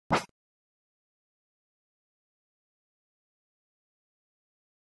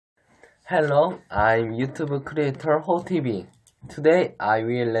Hello, I'm YouTube creator HoTV. Today I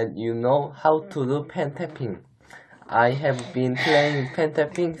will let you know how to do pen tapping. I have been playing pen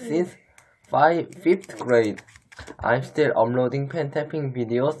tapping since 5th grade. I'm still uploading pen tapping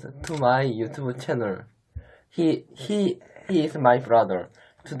videos to my YouTube channel. He is my brother.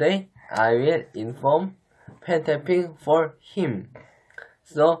 Today I will inform pen tapping for him.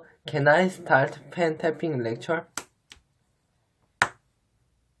 So can I start pen tapping lecture?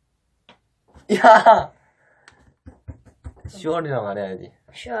 야! 10월이랑 말해야지.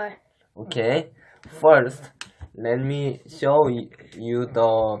 Sure. Okay. First, let me show you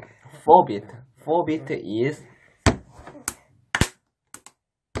the 4-bit. 4-bit is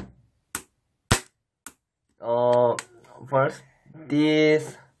first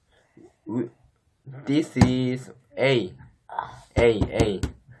this is A,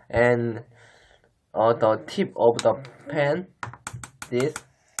 and the tip of the pen this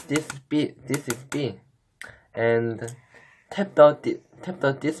is B, and tap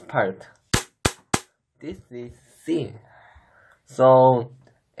this part. This is C. So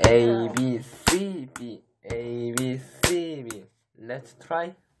A B C B, A B C B. Let's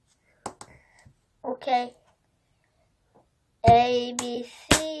try. Okay. A, B,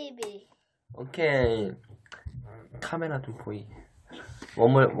 C, B. Okay. 카메라 좀 보이.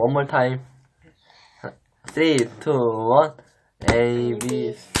 One more time. 3, 2, 1. A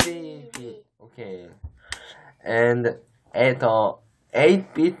B C B. Okay. And at the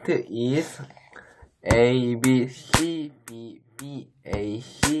 8-bit is A B C B B A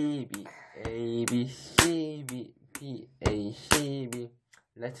C B A B C B B A C B.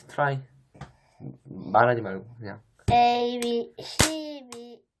 Let's try. 말하지 말고 그냥. A, B, C,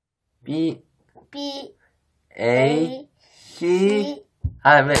 B. B B, A C.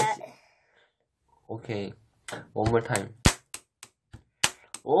 왜? Okay. One more time.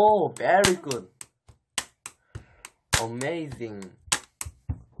 Oh, very good. Amazing.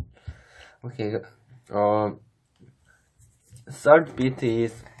 Okay. Third bit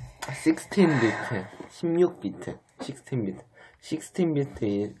is 16-bit. 16-bit. 16-bit. 16-bit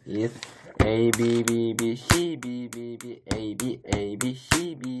is A B B B C B B B A B A B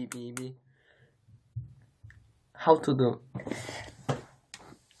C B B B. How to do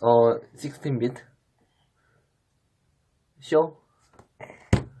 16-bit? Show.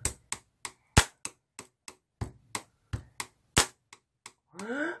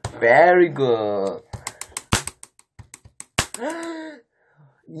 Very good.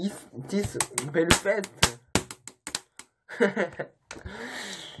 This very fast.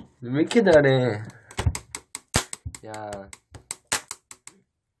 왜 이렇게 잘해? 야.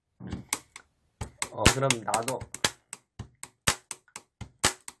 그럼 나도.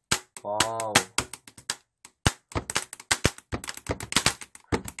 와우.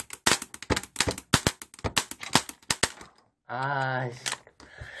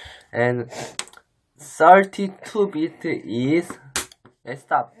 And 32-bit is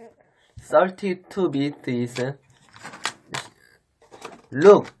stop. 32-bit is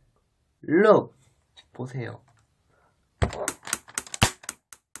look 보세요.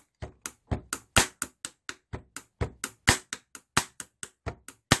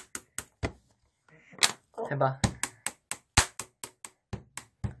 해봐.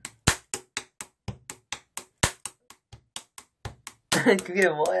 그게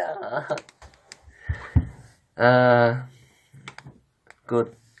뭐야?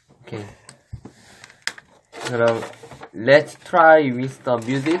 Good. Okay. 그럼 let's try with the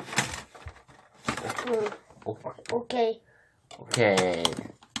music. Okay. Okay.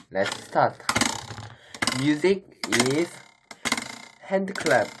 Let's start. Music is hand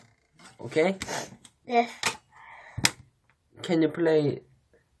clap. Okay? Yes. Can you play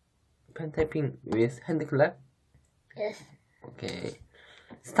pen tapping with hand clap? Yes. Okay.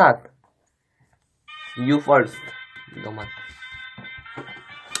 Start. You first. 너만.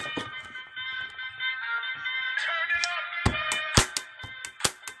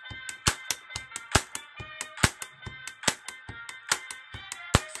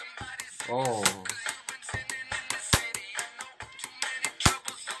 Oh.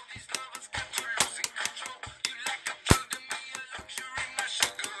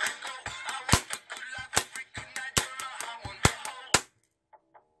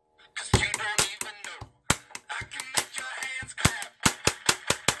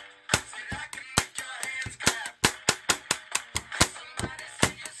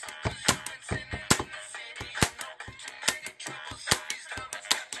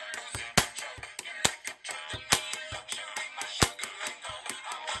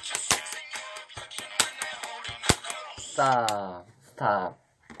 Stop.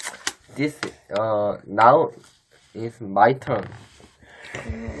 now is my turn.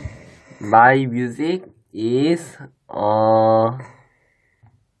 My music is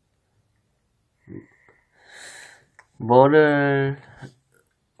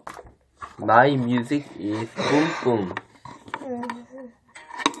my music is boom boom.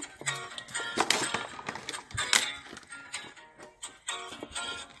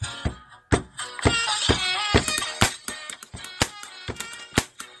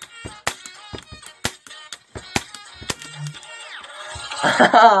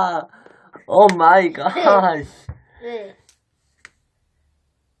 Oh my gosh. 네.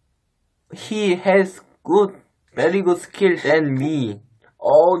 He has very good skill than me.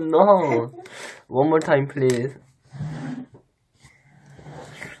 Oh no. One more time, please.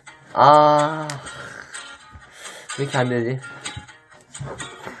 왜 이렇게 안 되지?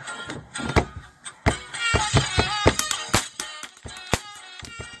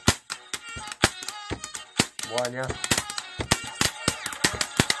 뭐하냐?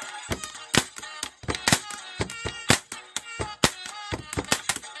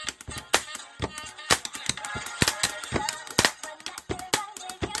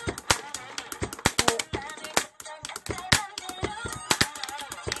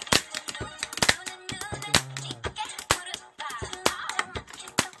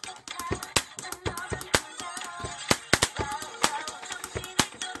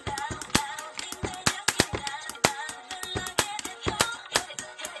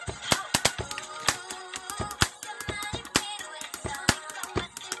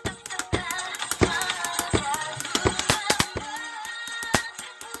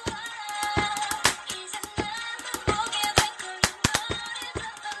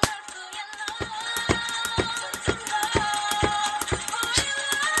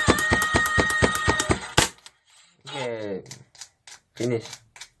 Okay, finish.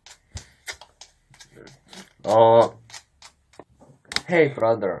 Hey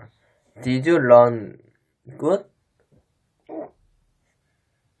brother, did you learn good?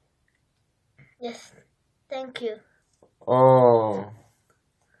 Yes. Thank you.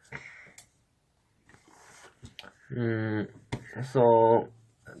 So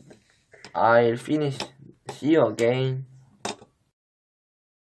I'll finish. See you again.